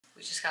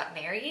We just got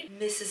married.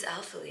 Mrs.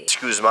 Alphaley.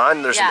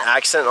 Guzman, there's an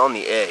accent on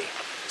the A.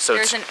 So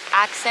there's an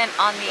accent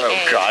on the A.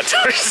 Oh God.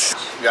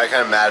 We got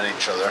kind of mad at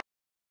each other.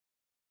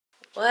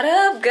 What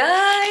up,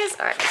 guys?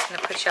 All right, I'm just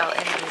gonna put y'all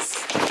in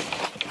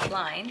these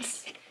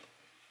lines.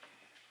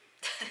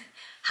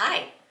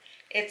 Hi,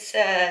 it's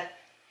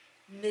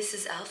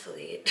Mrs.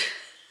 Alphaley.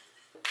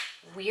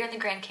 We are in the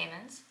Grand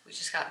Caymans. We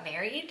just got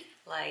married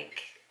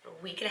like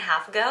a week and a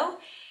half ago,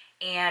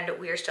 and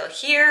we are still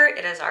here.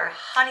 It is our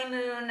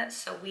honeymoon,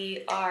 so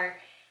we are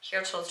here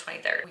until the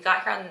 23rd. We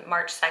got here on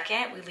March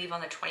 2nd. We leave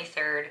on the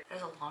 23rd. That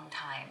is a long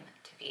time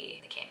to be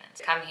in the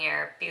Caymans. Come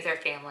here, be with our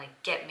family,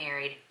 get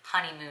married,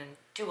 honeymoon,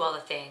 do all the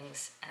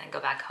things, and then go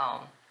back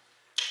home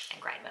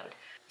and grind mode.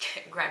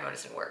 Grind mode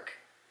doesn't work.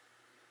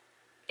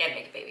 And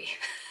make a baby.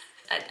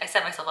 I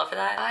set myself up for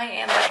that. I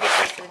am about to be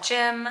close to the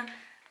gym.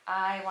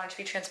 I wanted to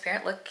be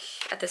transparent. Look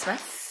at this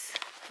mess.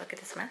 Look at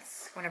this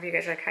mess. Whenever you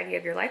guys are like, how do you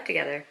have your life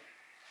together?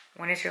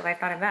 When is your life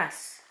not a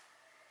mess?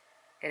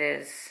 It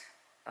is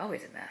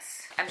always a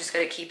mess. I'm just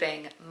good at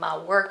keeping my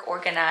work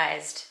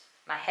organized,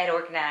 my head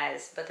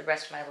organized, but the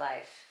rest of my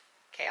life,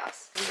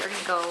 chaos. We are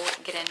gonna go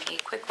get in a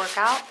quick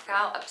workout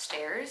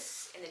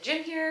upstairs in the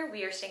gym here.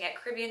 We are staying at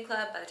Caribbean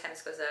Club. By the time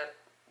this goes up,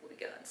 we'll be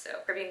going. So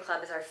Caribbean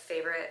Club is our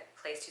favorite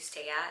place to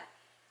stay at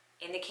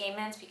in the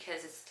Caymans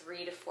because it's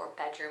 3 to 4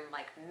 bedroom,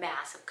 like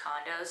massive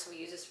condos. So we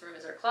use this room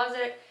as our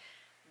closet.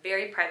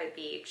 Very private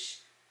beach.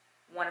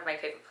 One of my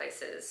favorite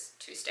places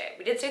to stay.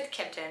 We did stay at the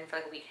Kimpton for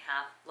like a week and a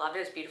half. Loved it,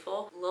 it was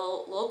beautiful.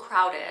 Little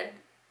crowded.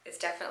 It's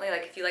definitely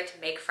like if you like to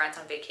make friends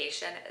on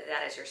vacation,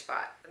 that is your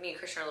spot. Me and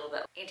Christian are a little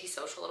bit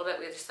antisocial a little bit.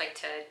 We just like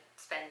to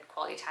spend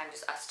quality time,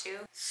 just us two.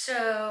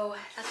 So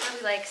that's why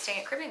we like staying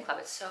at Caribbean Club.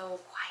 It's so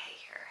quiet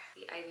here.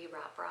 The Ivy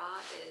Rot Bra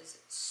is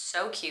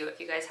so cute. If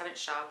you guys haven't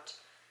shopped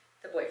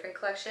the boyfriend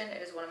collection,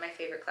 it is one of my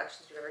favorite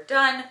collections we've ever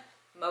done.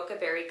 Mocha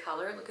berry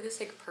color. Look at this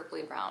like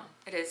purpley brown.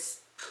 It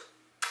is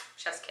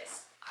chef's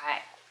kiss. All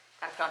right,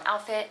 gotta put on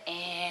outfit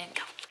and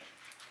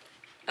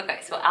go. Okay,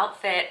 so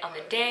outfit on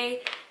the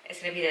day is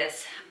gonna be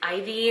this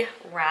Ivy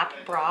Wrap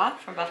Bra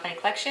from BUFFBUNNY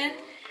collection.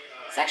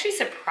 It's actually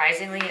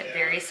surprisingly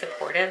very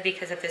supportive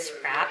because of this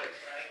wrap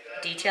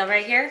detail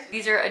right here.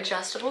 These are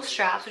adjustable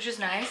straps, which is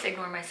nice.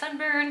 Ignore my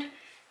sunburn. It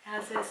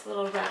has this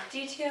little wrap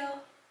detail.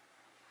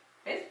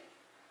 Babe?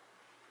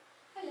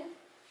 Hello.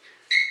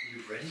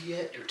 You ready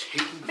yet? You're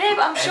taking Babe,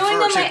 I'm showing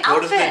them my outfit.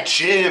 Go to the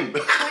gym.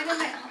 I'm showing them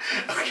my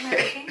outfit.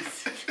 Okay.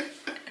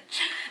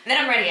 Then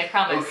I'm ready, I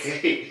promise.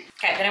 Okay.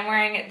 Okay, then I'm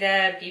wearing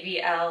the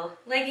BBL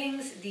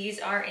leggings.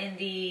 These are in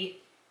the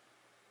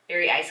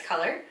very ice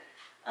color.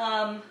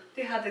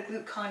 They have the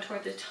glute contour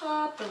at the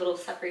top, the little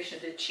separation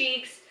of the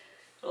cheeks,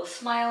 little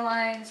smile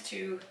lines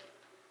to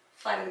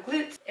flatter the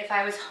glutes. If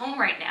I was home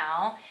right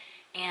now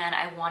and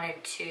I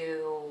wanted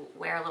to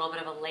wear a little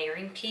bit of a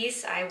layering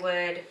piece, I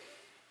would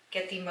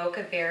get the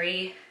Mocha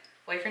Berry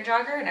boyfriend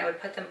jogger and I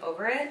would put them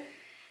over it.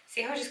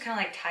 See how it just kind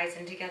of like ties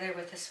in together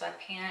with the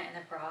sweatpant and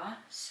the bra?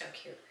 So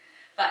cute.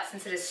 But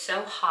since it is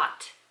so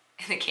hot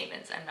in the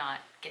Caymans, I'm not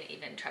gonna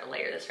even try to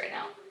layer this right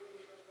now.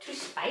 Too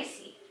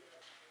spicy.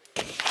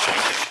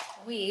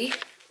 We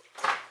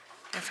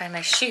gonna find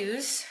my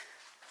shoes.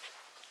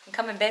 I'm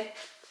coming, babe.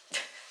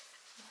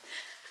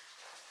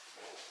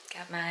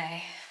 Got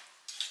my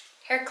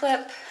hair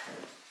clip.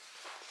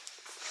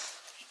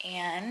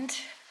 And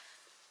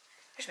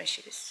here's my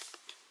shoes.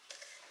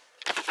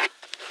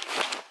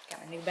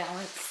 Got my New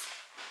Balance.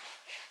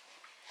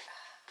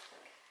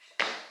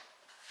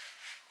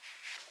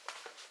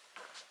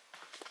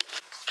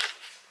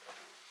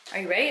 Are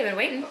you ready? I've been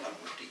waiting. I'm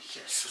ready,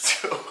 yes,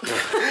 let's go.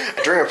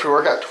 I drank a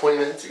pre-workout 20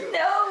 minutes ago.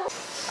 No!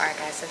 Alright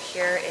guys, so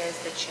here is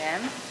the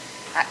gym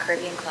at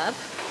Caribbean Club.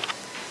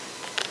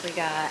 We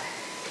got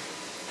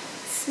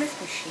Smith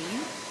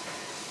machine,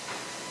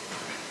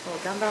 little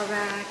dumbbell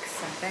rack,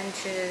 some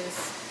benches,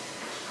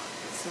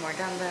 some more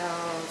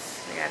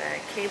dumbbells. We got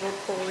a cable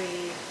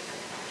pulley,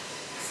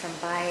 some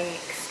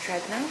bikes,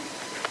 treadmill.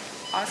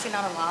 Honestly,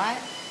 not a lot.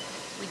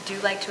 We do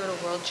like to go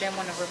to World Gym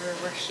whenever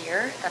we're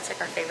here. That's like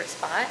our favorite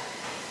spot.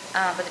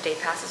 But the day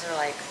passes are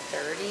like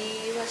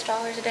 $30 US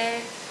a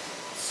day.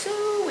 So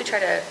we try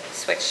to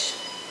switch.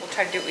 We'll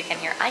try to do what we can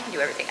here. I can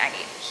do everything I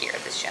need here at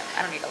this gym.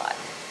 I don't need a lot.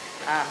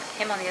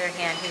 Him on the other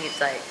hand, he needs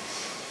like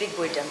big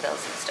boy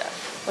dumbbells and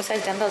stuff. What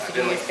size dumbbells did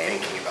you use, babe? I've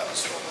been thinking about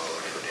this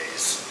roller for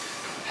days.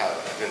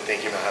 I've been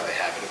thinking about how they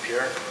have it up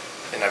here,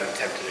 and I've been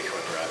tempted to go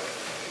and grab it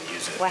and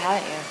use it. Why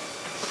haven't you?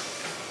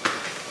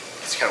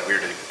 It's kind of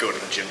weird to go to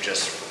the gym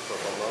just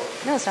for foam roller.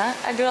 No, it's not.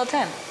 I do it all the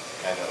time.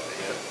 I know, but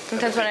yeah.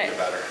 Sometimes when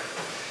about her.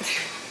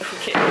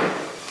 Okay.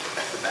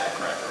 That's the back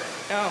cracker.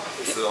 Oh.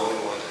 It's the only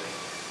one.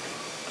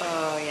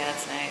 Oh, yeah,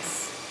 that's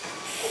nice.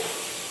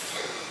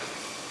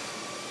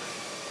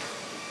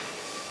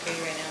 Where are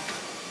you right now?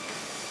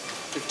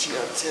 15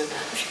 out of 10.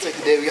 It's like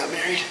the day we got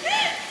married.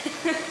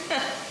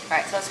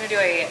 Alright, so I was going to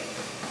do a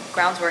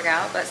grounds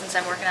workout, but since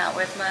I'm working out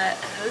with my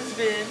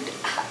husband,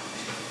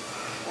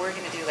 we're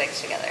going to do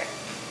legs together.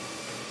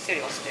 See what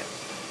he wants to do.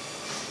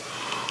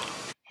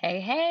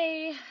 Hey,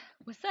 hey.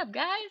 What's up,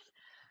 guys?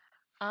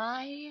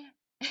 I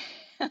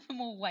I'm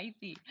a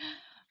wifey.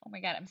 Oh my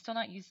God, I'm still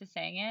not used to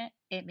saying it.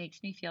 It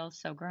makes me feel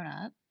so grown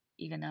up,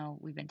 even though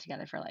we've been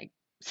together for like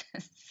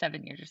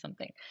 7 years or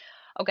something.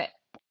 Okay.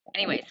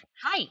 Anyways,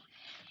 hi.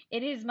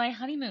 It is my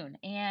honeymoon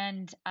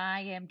and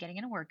I am getting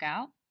in a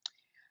workout.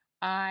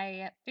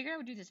 I figured I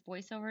would do this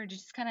voiceover to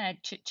just kind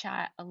of chit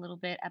chat a little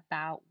bit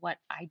about what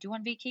I do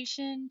on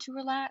vacation to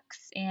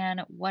relax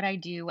and what I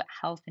do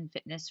health and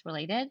fitness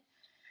related.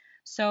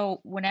 So,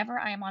 whenever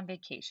I am on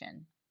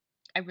vacation,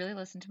 I really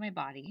listen to my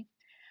body.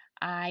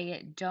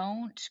 I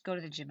don't go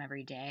to the gym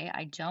every day.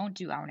 I don't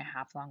do hour and a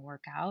half long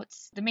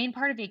workouts. The main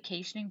part of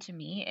vacationing to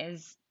me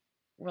is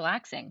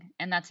relaxing,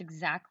 and that's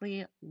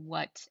exactly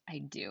what I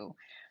do.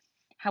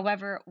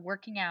 However,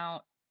 working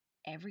out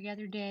every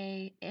other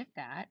day, if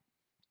that,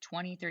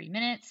 20, 30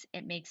 minutes,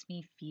 it makes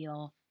me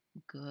feel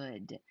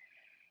good.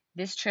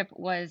 This trip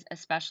was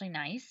especially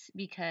nice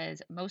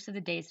because most of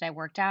the days that I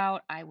worked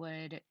out, I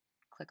would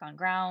click on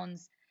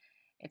Grounds.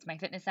 It's my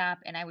fitness app,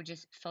 and I would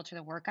just filter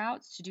the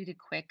workouts to do the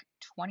quick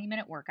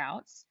 20-minute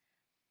workouts.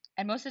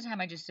 And most of the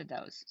time, I just did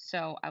those.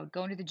 So I would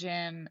go into the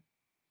gym,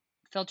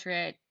 filter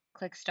it,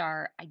 click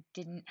start. I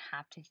didn't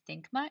have to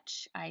think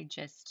much. I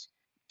just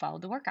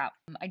followed the workout.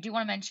 I do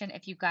want to mention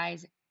if you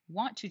guys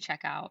want to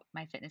check out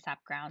my fitness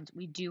app Grounds,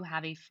 we do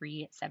have a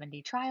free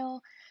 7-day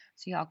trial.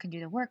 So y'all can do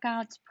the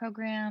workouts,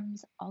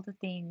 programs, all the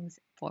things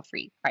for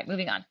free. All right,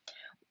 moving on.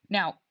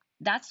 Now,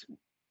 that's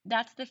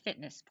the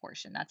fitness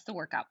portion. That's the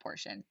workout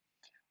portion.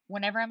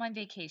 Whenever I'm on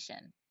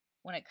vacation,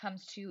 when it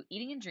comes to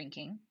eating and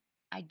drinking,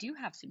 I do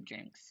have some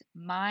drinks.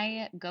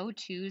 My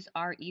go-tos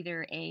are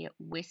either a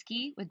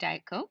whiskey with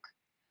Diet Coke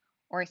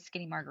or a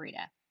skinny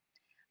margarita.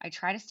 I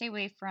try to stay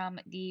away from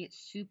the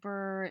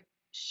super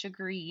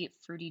sugary,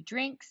 fruity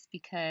drinks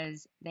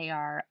because they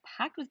are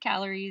packed with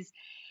calories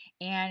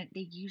and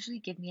they usually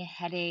give me a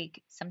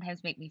headache,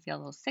 sometimes make me feel a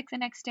little sick the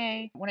next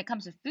day. When it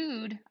comes to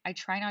food, I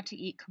try not to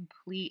eat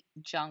complete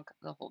junk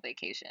the whole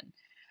vacation.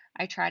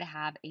 I try to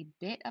have a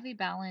bit of a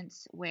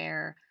balance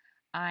where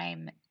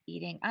I'm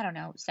eating, I don't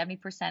know,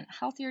 70%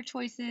 healthier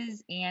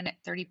choices and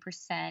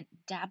 30%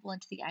 dabble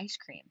into the ice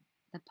cream,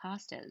 the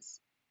pastas,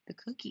 the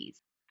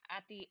cookies.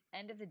 At the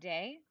end of the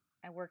day,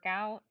 I work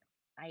out,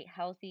 I eat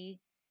healthy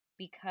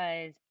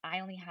because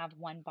I only have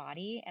one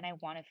body and I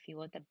want to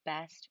feel it the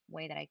best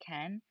way that I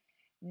can,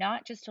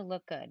 not just to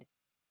look good.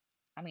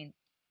 I mean,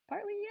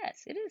 partly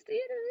yes, it is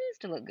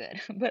to look good,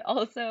 but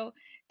also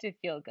to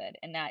feel good.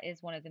 And that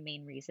is one of the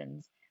main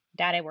reasons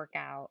that I work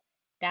out,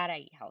 that I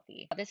eat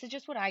healthy. This is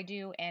just what I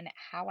do and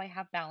how I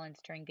have balance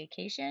during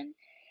vacation.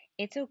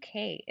 It's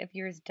okay if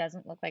yours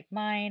doesn't look like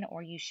mine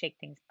or you shake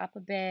things up a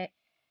bit.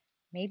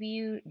 Maybe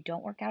you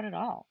don't work out at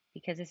all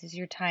because this is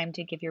your time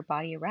to give your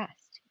body a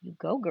rest. You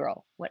go,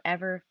 girl,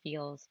 whatever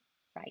feels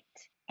right.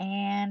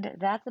 And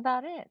that's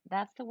about it.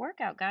 That's the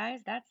workout,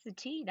 guys. That's the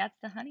tea. That's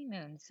the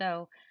honeymoon.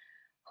 So,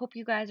 hope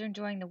you guys are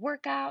enjoying the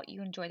workout.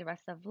 You enjoy the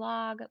rest of the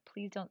vlog.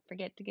 Please don't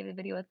forget to give the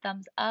video a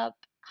thumbs up.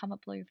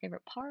 Comment below your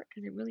favorite part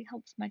because it really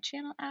helps my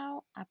channel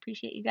out. I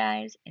appreciate you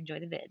guys. Enjoy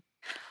the vid.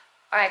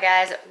 All right,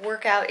 guys.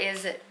 Workout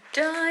is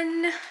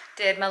done.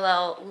 Did my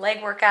little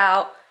leg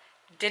workout.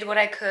 Did what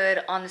I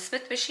could on the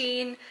Smith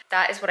machine.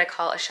 That is what I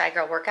call a shy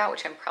girl workout,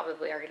 which I'm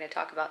probably are going to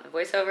talk about in the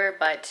voiceover.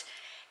 But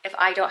if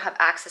I don't have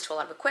access to a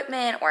lot of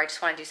equipment or I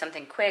just want to do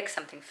something quick,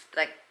 something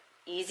like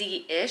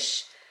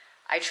easy-ish,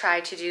 I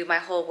tried to do my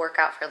whole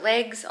workout for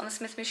legs on the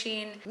Smith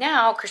machine.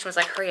 Now, Christian was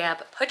like, hurry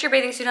up, put your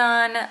bathing suit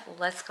on,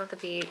 let's go to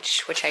the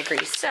beach, which I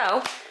agree.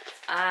 So,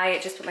 I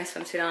just put my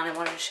swimsuit on and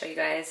wanted to show you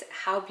guys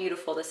how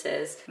beautiful this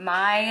is.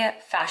 My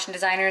fashion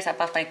designers at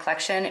BUFFBUNNY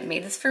Collection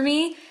made this for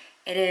me.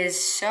 It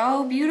is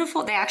so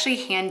beautiful. They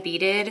actually hand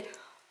beaded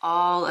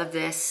all of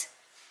this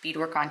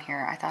beadwork on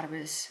here. I thought it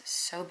was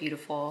so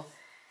beautiful.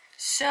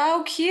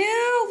 So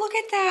cute, look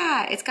at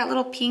that. It's got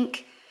little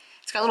pink,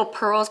 it's got little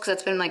pearls because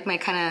that's been like my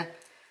kind of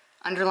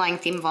underlying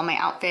theme of all my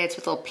outfits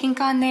with a little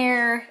pink on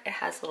there. It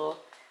has a little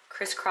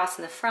crisscross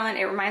in the front.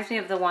 It reminds me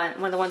of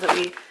one of the ones that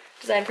we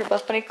designed for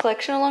BUFFBUNNY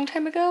Collection a long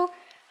time ago.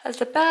 Has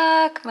the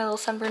back, my little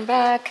sunburn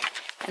back,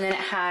 and then it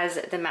has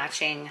the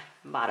matching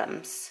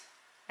bottoms.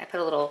 I put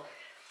a little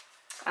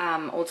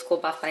old school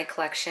BUFFBUNNY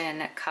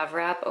Collection cover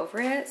up over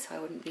it so I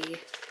wouldn't be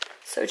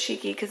so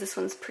cheeky because this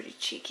one's pretty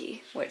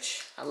cheeky,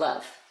 which I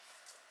love,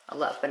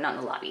 but not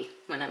in the lobby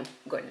when I'm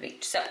going to the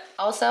beach. So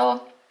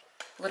also,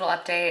 little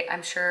update,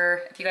 I'm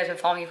sure if you guys have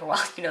been following me for a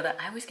while, you know that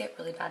I always get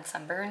really bad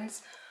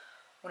sunburns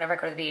whenever I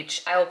go to the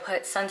beach. I will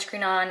put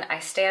sunscreen on, I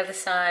stay out of the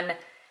sun,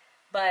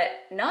 but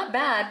not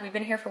bad. We've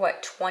been here for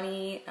what,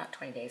 not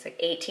 20 days, like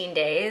 18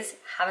 days.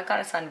 Haven't got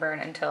a sunburn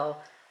until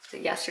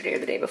yesterday or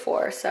the day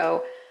before.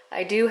 So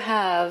I do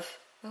have,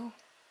 oh,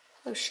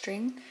 hello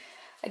string.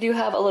 I do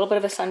have a little bit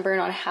of a sunburn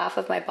on half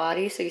of my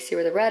body. So you see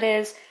where the red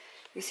is,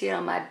 you see it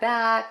on my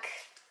back.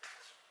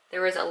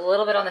 There was a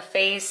little bit on the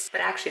face,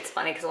 but actually it's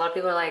funny because a lot of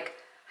people are like,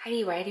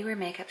 Heidi, why do you wear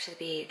makeup to the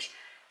beach?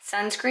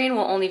 Sunscreen will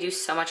only do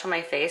so much on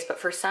my face, but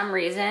for some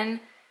reason,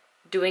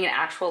 doing an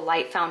actual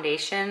light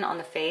foundation on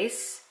the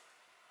face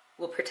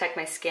will protect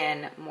my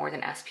skin more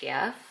than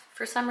SPF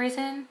for some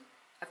reason.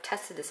 I've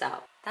tested this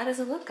out. That is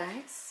a look,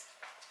 guys.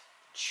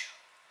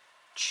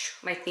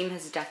 My theme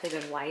has definitely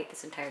been white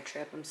this entire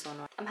trip. I'm so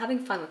annoyed. I'm having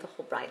fun with the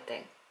whole bride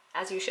thing,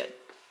 as you should.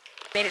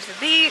 Made it to the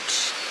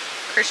beach.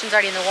 Christian's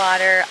already in the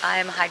water.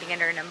 I'm hiding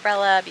under an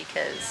umbrella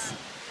because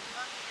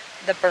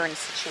the burn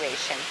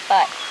situation.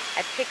 But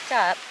I picked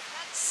up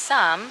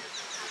some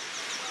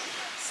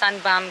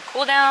Sunbum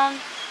Cool Down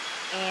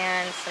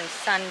and some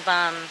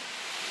Sunbum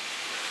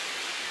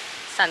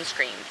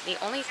sunscreen. The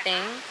only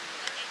thing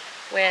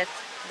with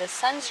the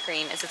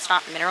sunscreen is it's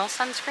not mineral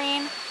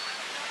sunscreen.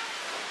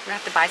 I'm gonna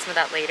have to buy some of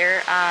that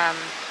later.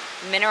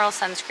 Mineral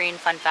sunscreen,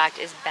 fun fact,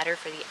 is better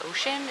for the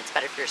ocean. It's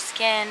better for your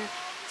skin.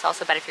 It's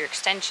also better for your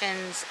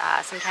extensions.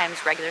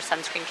 Sometimes regular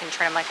sunscreen can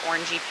turn them like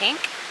orangey pink.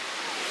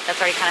 That's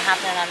already kind of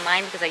happening on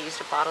mine because I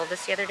used a bottle of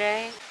this the other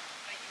day.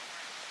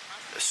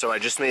 So I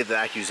just made the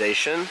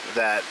accusation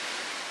that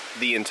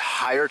the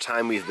entire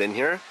time we've been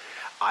here,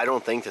 I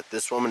don't think that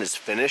this woman has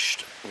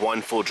finished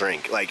one full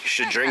drink. Like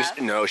she drinks,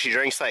 no, she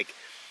drinks like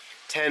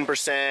 10%,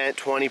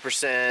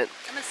 20%,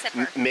 I'm a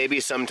sipper. Maybe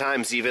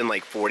sometimes even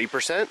like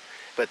 40%,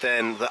 but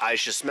then the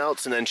ice just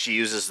melts and then she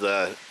uses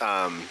the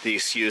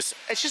excuse,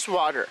 it's just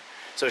water,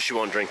 so she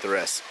won't drink the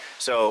rest.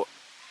 So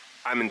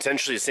I'm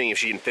intentionally seeing if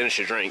she can finish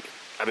a drink.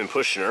 I've been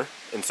pushing her,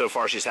 and so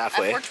far she's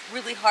halfway. I've worked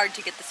really hard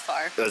to get this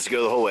far. Let's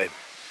go the whole way.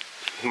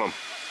 Come on.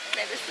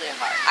 It was really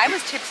hard. I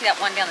was tipsy that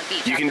one down the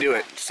beach. You can do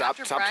it. Brunch. Stop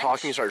After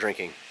talking and start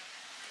drinking.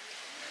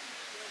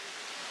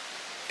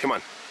 Come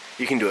on.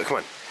 You can do it. Come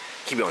on.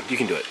 Keep going. You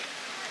can do it.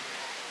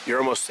 You're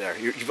almost there.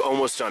 You've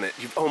almost done it.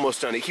 You've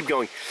almost done it. Keep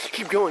going.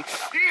 Keep going.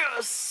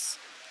 Yes!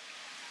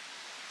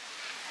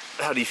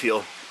 How do you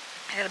feel?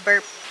 I got a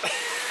burp.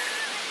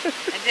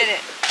 I did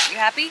it. You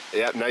happy?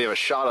 Yeah, now you have a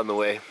shot on the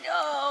way.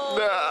 No.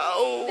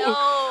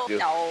 No. No.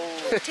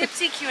 No.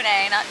 Tipsy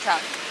Q&A, not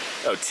drunk.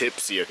 Oh,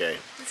 tipsy, okay.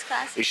 It's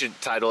classy. You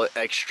should title it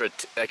extra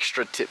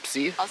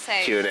tipsy. I'll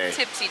say Q&A.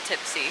 tipsy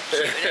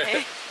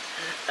Q&A.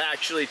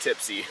 Actually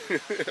tipsy.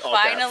 All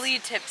Finally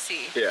caps.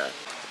 tipsy. Yeah.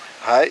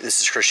 Hi,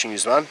 this is Christian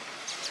Guzman,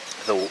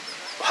 the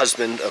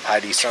husband of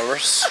Heidi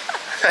Somers. Of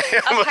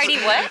Heidi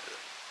what?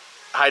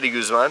 Heidi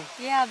Guzman.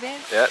 Yeah, babe.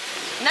 Yeah.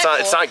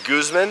 It's not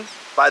Guzman,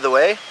 by the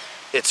way.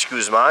 It's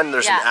Guzman.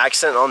 There's an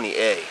accent on the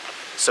A.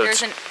 So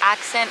there's an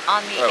accent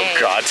on the A. Oh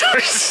God.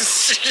 There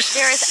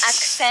is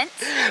accent.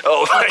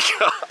 Oh my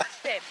God.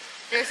 Babe,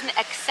 there's an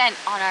accent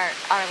on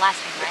our last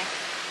name, right?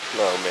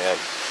 Oh man.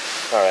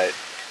 All right.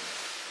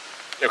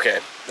 Okay.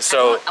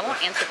 So I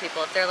won't answer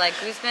people if they're like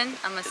Guzman.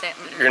 I'm gonna say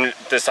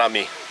that's not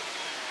me.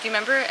 Do you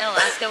remember in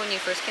Alaska when you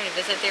first came to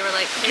visit? They were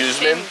like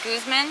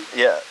Guzman.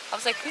 Yeah. I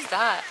was like, who's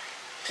that?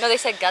 No, they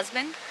said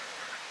Guzman.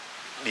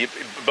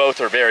 Both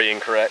are very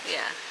incorrect.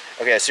 Yeah.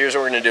 Okay, so here's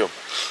what we're gonna do.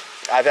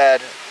 I've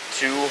had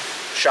 2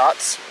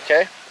 shots,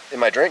 okay, in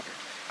my drink,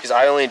 because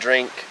I only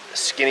drink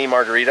skinny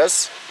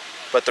margaritas,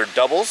 but they're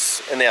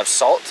doubles and they have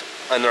salt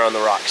and they're on the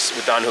rocks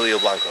with Don Julio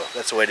Blanco.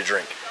 That's the way to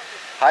drink.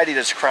 Heidi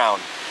does Crown.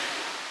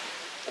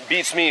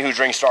 Beats me, who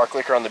drinks dark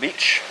liquor on the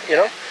beach, you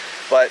know,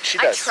 but she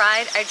does.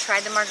 I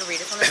tried the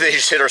margaritas on the beach. They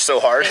just hit her so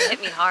hard. They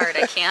hit me hard.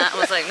 I can't. I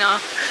was like, no.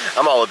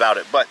 I'm all about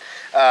it, but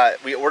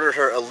we ordered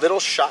her a little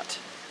shot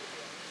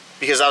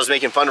because I was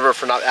making fun of her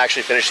for not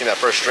actually finishing that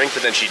first drink,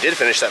 but then she did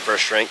finish that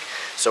first drink.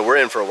 So we're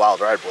in for a wild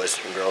ride, boys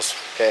and girls,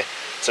 okay?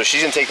 So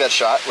she's gonna take that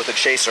shot with a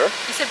chaser.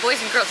 You said boys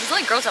and girls. There's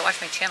only girls that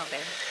watch my channel,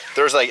 babe.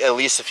 There's like at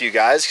least a few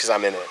guys, because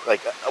I'm in it.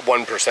 Like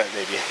 1%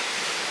 maybe.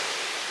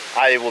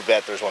 I will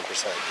bet there's 1%.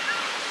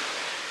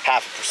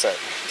 0.5%.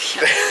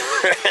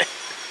 Yeah.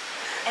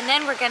 And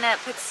then we're gonna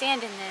put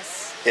sand in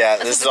this. Yeah,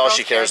 this is all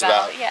she cares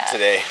about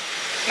today.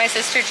 My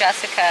sister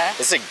Jessica.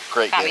 This is a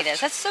great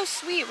gift. That's so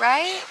sweet,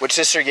 right? Which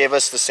sister gave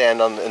us the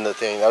sand in the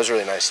thing? That was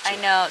really nice too.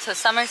 I know. So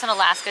Summers in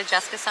Alaska,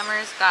 Jessica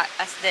Summers got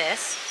us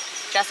this.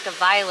 Jessica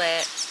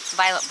Violet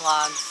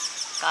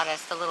Blogs got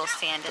us the little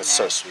sand in there. That's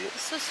so sweet.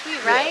 It's so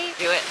sweet, right?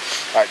 Yeah. Do it.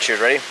 All right,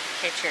 cheers. Ready?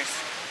 Okay, cheers.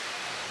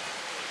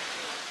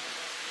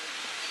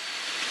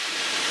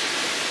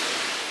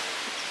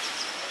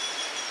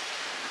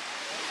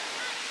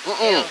 What?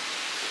 You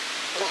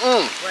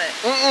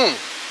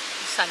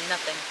saw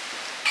nothing.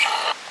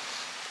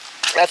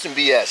 That's some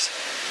BS.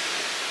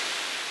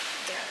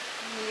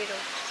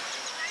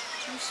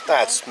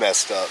 That's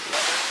messed up.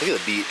 Look at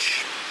the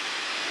beach.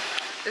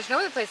 There's no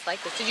other place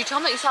like this. Did you tell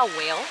them that you saw a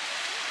whale?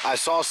 I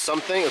saw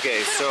something.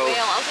 Okay, so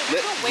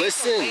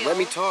listen. Let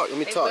me talk.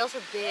 Whales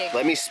are big.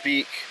 Let me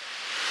speak.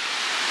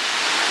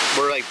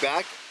 We're like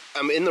back.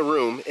 I'm in the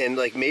room, and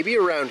like maybe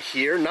around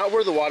here, not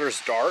where the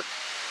water's dark,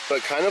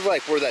 but kind of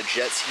like where that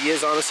jet ski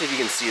is. Honestly, if you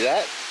can see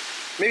that,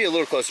 maybe a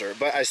little closer.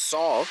 But I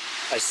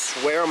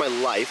swear on my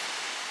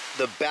life,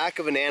 the back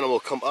of an animal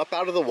come up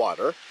out of the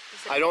water.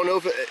 I don't know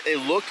if it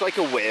looked like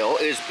a whale.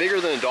 It is bigger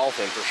than a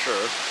dolphin for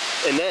sure.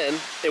 And then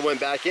it went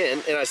back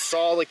in, and I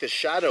saw like the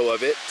shadow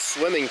of it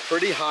swimming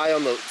pretty high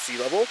on the sea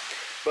level,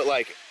 but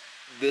like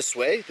this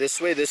way,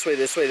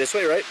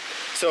 right?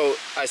 So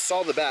I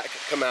saw the back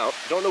come out.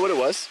 Don't know what it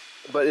was,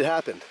 but it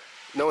happened.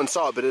 No one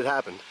saw it, but it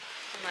happened.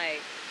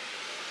 Like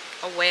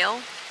a whale?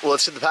 Well,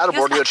 let's get the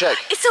paddleboard and go check.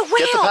 It's a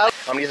whale!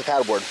 I'm gonna get the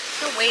paddleboard.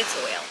 No way it's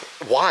a whale.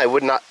 Why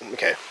would not?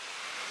 Okay.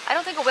 I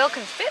don't think a whale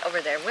can fit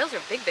over there. Whales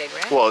are big,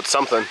 right? Well, it's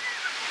something.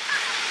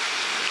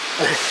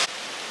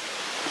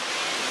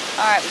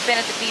 All right, we've been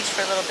at the beach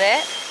for a little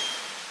bit.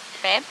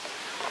 Babe,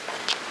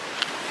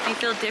 do you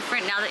feel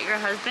different now that you're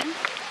a husband?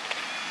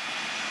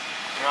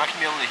 You're not gonna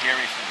be able to hear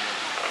me from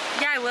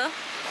here. Yeah, I will.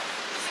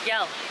 Just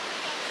yell.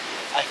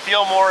 I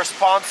feel more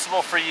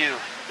responsible for you.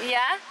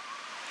 Yeah?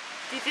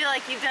 Do you feel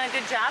like you've done a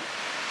good job?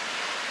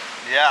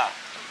 Yeah.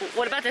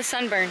 What about the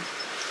sunburn?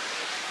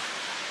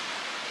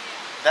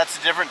 That's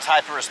a different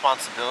type of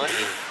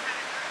responsibility.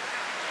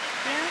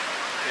 Yeah?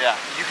 Yeah,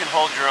 you can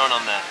hold your own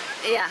on that.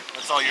 Yeah.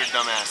 That's all your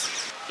dumb ass.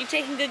 You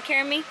taking good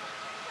care of me?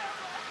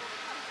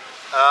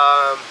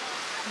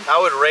 I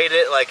would rate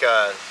it like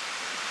an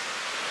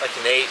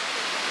 8.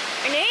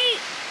 An 8?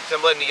 So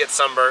I'm letting you get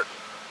sunburnt.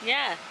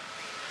 Yeah.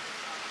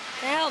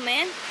 The hell,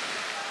 man?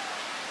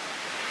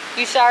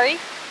 You sorry?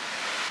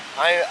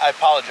 I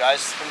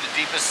apologize from the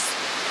deepest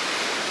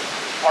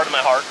part of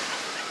my heart.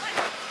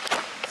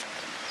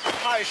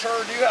 Hi,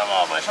 sir, do you have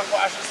all my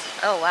sunglasses?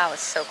 Oh wow,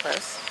 it's so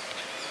close.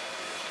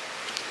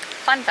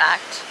 Fun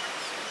fact,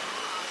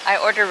 I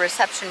ordered a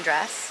reception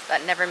dress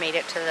that never made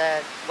it to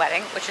the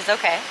wedding, which is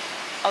okay.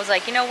 I was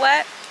like, you know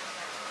what?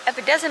 If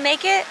it doesn't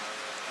make it,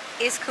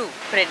 it's cool.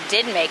 But it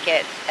did make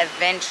it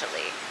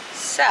eventually.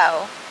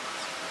 So,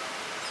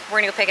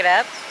 we're gonna go pick it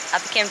up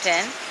at the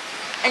Kimpton.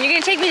 And you're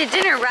gonna take me to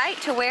dinner, right?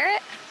 To wear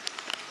it?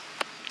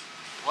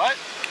 What?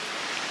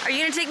 Are you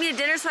gonna take me to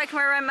dinner so I can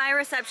wear my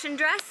reception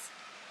dress?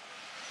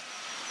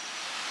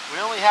 We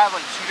only have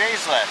like 2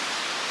 days left.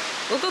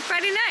 We'll go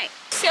Friday night.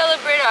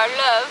 Celebrate our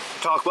love.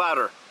 Talk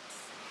louder.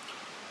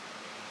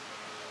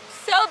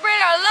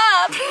 Celebrate our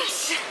love.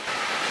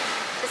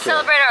 To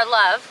celebrate our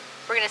love,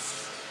 we're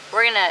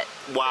gonna.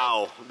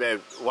 Wow,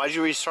 babe, why'd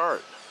you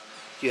restart?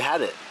 You had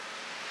it.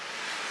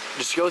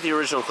 Just go with the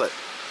original clip.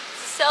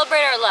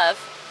 Celebrate our love.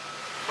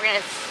 We're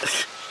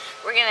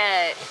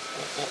gonna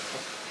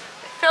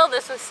fill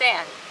this with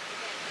sand.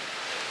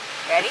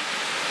 Ready?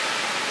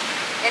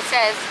 It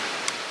says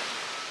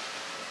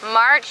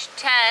March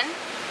 10,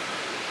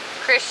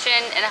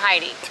 Christian and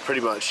Heidi. Pretty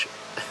much.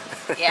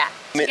 Yeah.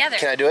 Together.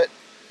 Can I do it?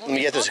 Well, Let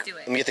me get this. both do it.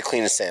 Let me get the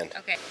cleanest sand.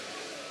 Okay.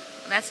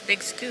 That's a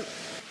big scoop.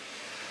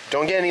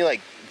 Don't get any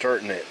like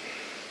dirt in it.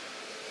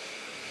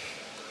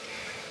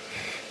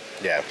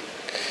 Yeah.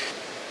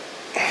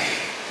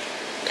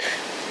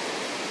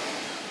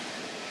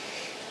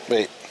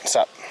 Wait,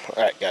 stop.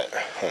 Alright, got it.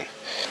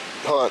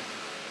 Hold on.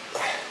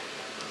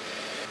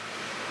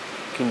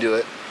 Can do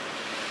it.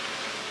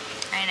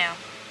 I know.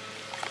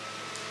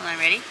 Hold on,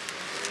 ready?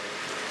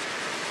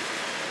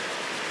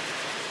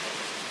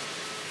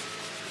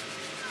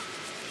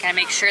 Gotta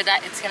make sure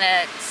that it's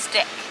gonna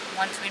stick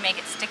once we make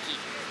it sticky.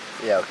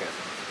 Yeah, okay.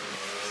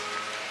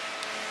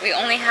 We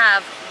only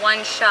have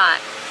one shot.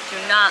 Do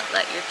not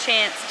let your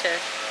chance to,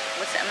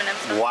 what's the M&M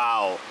song?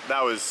 Wow,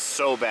 that was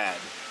so bad.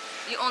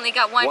 You only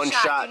got one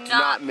shot. Do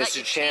not miss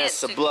your chance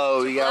to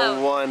blow. You got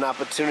one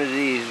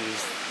opportunity.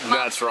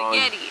 That's wrong.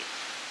 Spaghetti.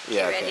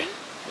 Yeah, You okay. ready?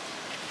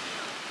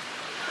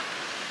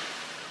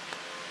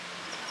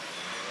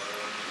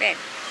 Babe.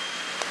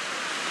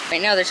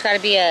 Wait, no, there's gotta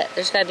be an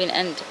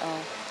end.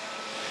 Oh.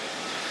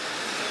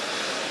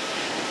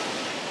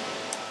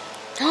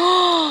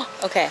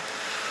 Okay.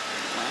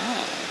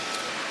 Wow.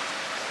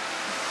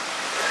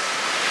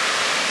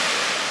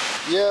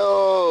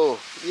 Yo,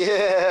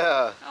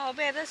 yeah. Oh,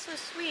 babe, that's so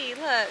sweet.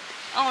 Look.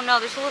 Oh no,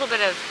 there's a little bit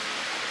of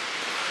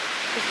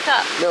this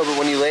cup. No, but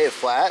when you lay it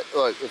flat,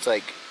 look, it's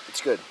like,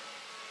 it's good.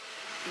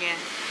 Yeah.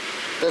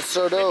 That's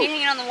so But if dope. you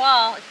hang it on the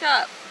wall, it's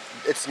up.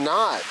 It's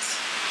not.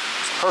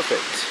 It's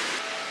perfect.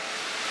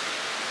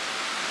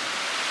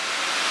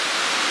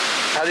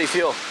 How do you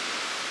feel?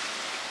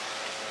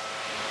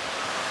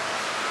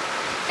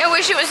 I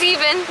wish it was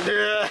even.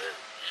 Yeah.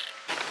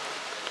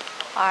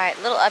 All right,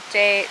 little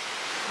update.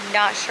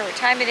 Not sure what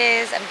time it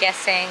is. I'm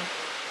guessing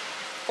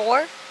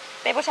 4.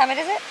 Babe, what time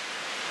is it?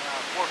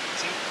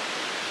 4:15.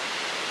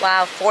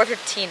 Wow,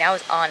 4:15. I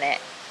was on it.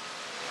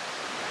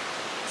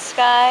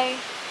 Sky,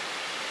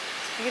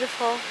 it's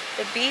beautiful.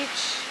 The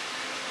beach,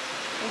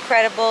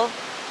 incredible.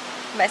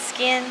 My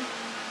skin,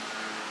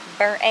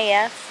 burnt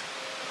AF.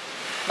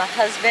 My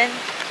husband.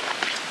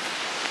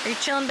 Are you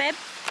chilling, babe?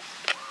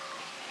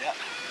 Yeah.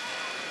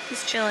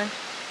 He's chilling.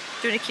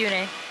 Doing a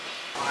Q&A.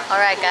 All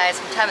right, guys,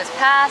 some time has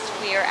passed.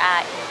 We are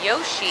at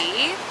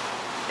Yoshi.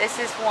 This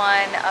is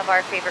one of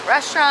our favorite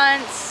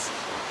restaurants.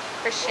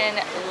 Christian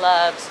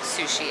loves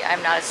sushi.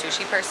 I'm not a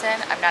sushi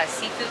person. I'm not a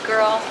seafood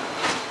girl.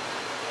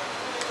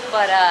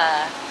 But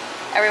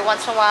every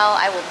once in a while,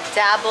 I will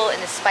dabble in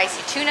the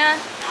spicy tuna.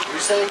 What are you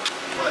saying?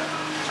 What?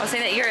 I was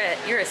saying that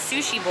you're a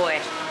sushi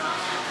boy.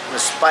 I'm a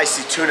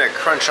spicy tuna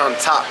crunch on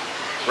top,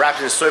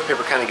 wrapped in soy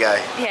paper kind of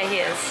guy. Yeah, he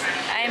is.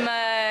 I'm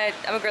a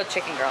grilled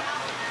chicken girl.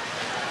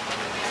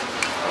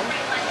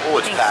 Oh,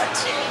 it's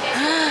packed.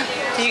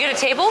 Did you get a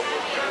table?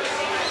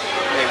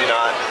 Maybe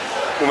not.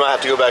 We might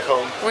have to go back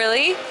home.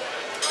 Really?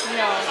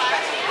 No.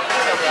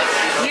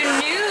 You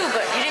knew,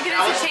 but you didn't get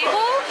us a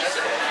table?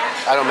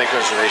 I don't make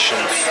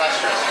reservations.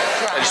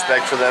 I just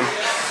beg for them.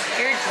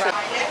 You're drunk.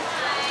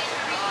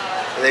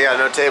 They got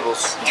no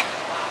tables.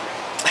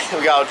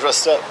 We got all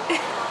dressed up.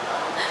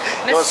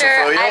 Mister,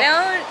 I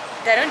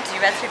don't do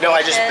reservations. No,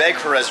 I just beg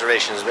for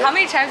reservations, man. How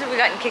many times have we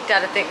gotten kicked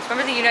out of things?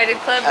 Remember the United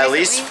Club recently? At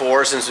least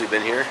 4 since we've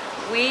been here.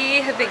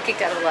 We have been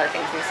kicked out of a lot of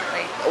things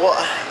recently. Well,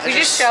 we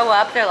just show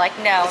up, they're like,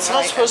 no. It's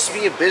not supposed to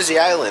be a busy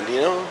island,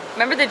 you know?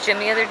 Remember the gym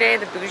the other day,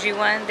 the bougie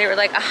one? They were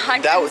like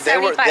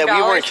 $175.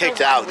 We weren't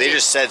kicked out. They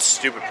just said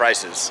stupid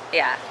prices.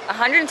 Yeah,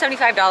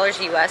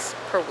 $175 US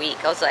per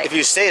week. I was like... If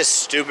you say a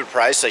stupid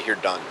price, like, you're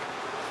done.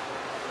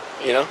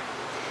 You know?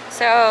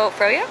 So,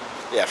 Froyo?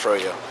 Yeah,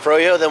 Froyo.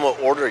 Froyo, then we'll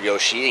order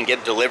Yoshi and get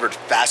it delivered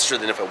faster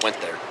than if it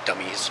went there.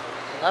 Dummies.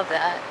 Love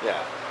that.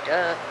 Yeah.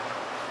 Duh.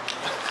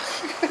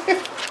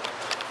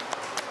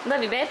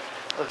 Love you, babe.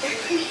 Okay.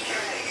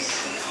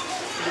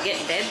 You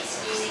getting, babe?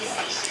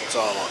 That's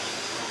all I want.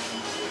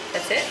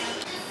 That's it?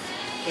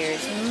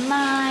 Here's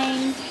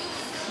mine.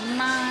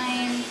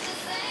 Mine.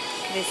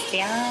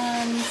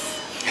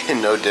 Christian's.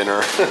 No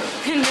dinner.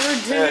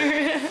 No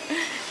dinner.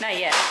 Not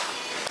yet.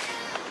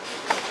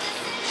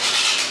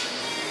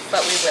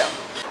 But we will.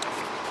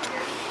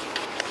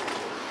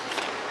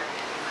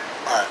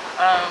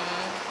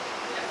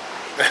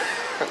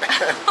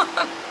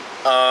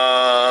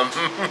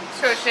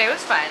 So today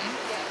was fun.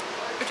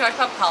 We talked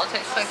about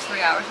politics for like 3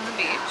 hours on the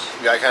beach.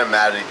 We got kind of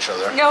mad at each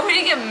other. No, we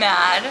didn't get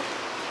mad.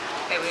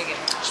 Wait, we didn't get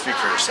mad. Speak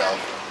for yourself.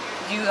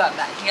 You got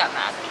mad. You got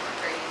mad.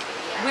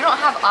 We don't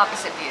have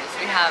opposite views.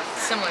 We have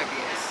similar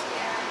views.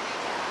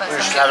 But We're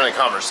just having a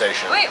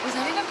conversation. Wait, was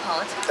that even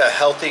politics? A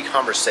healthy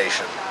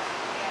conversation.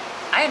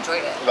 I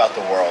enjoyed it. About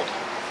the world.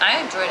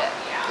 I enjoyed it.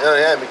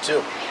 Yeah, me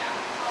too.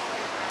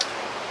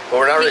 But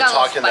we're not really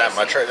talking that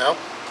much right now.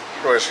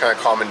 We're just kind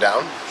of calming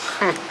down.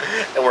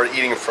 And we're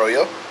eating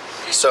froyo.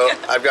 So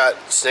I've got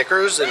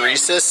Snickers and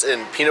Reese's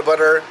and peanut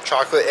butter,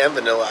 chocolate, and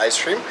vanilla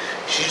ice cream.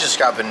 She just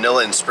got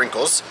vanilla and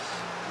sprinkles.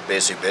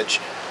 Basic bitch.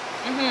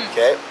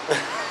 Okay.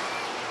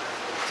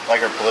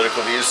 Like her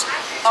political views.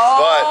 Oh,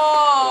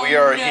 but we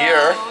are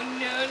here no.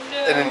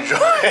 and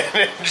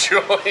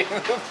enjoying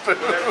the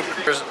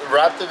food. Just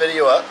wrap the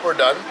video up. We're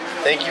done.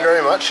 Thank you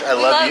very much. I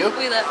love you.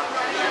 We love.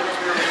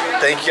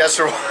 Thank you guys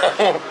for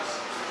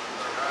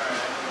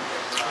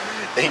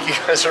Thank you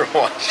guys for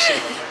watching.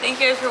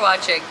 Thank you guys for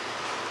watching.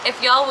 If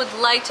y'all would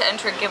like to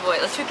enter a giveaway,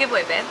 let's do a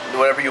giveaway, babe.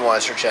 Whatever you want,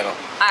 it's your channel.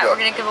 Alright, we're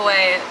gonna give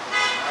away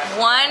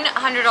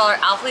 $100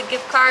 Alphalete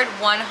gift card,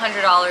 $100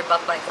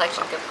 BUFFBUNNY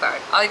collection gift card.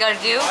 All you gotta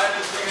do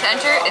to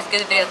enter is give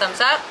the video a thumbs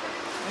up,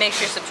 make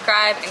sure you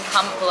subscribe, and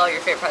comment below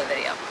your favorite part of the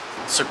video.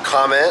 So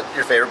comment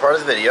your favorite part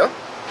of the video.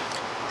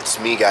 It's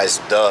me, guys,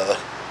 duh.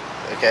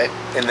 Okay?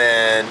 And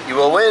then you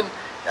will win.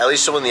 At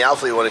least you'll win the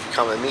Alphalete one if you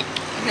comment me.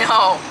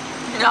 No.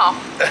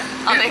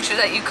 I'll make sure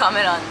that you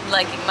comment on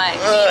liking my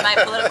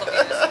political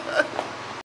views.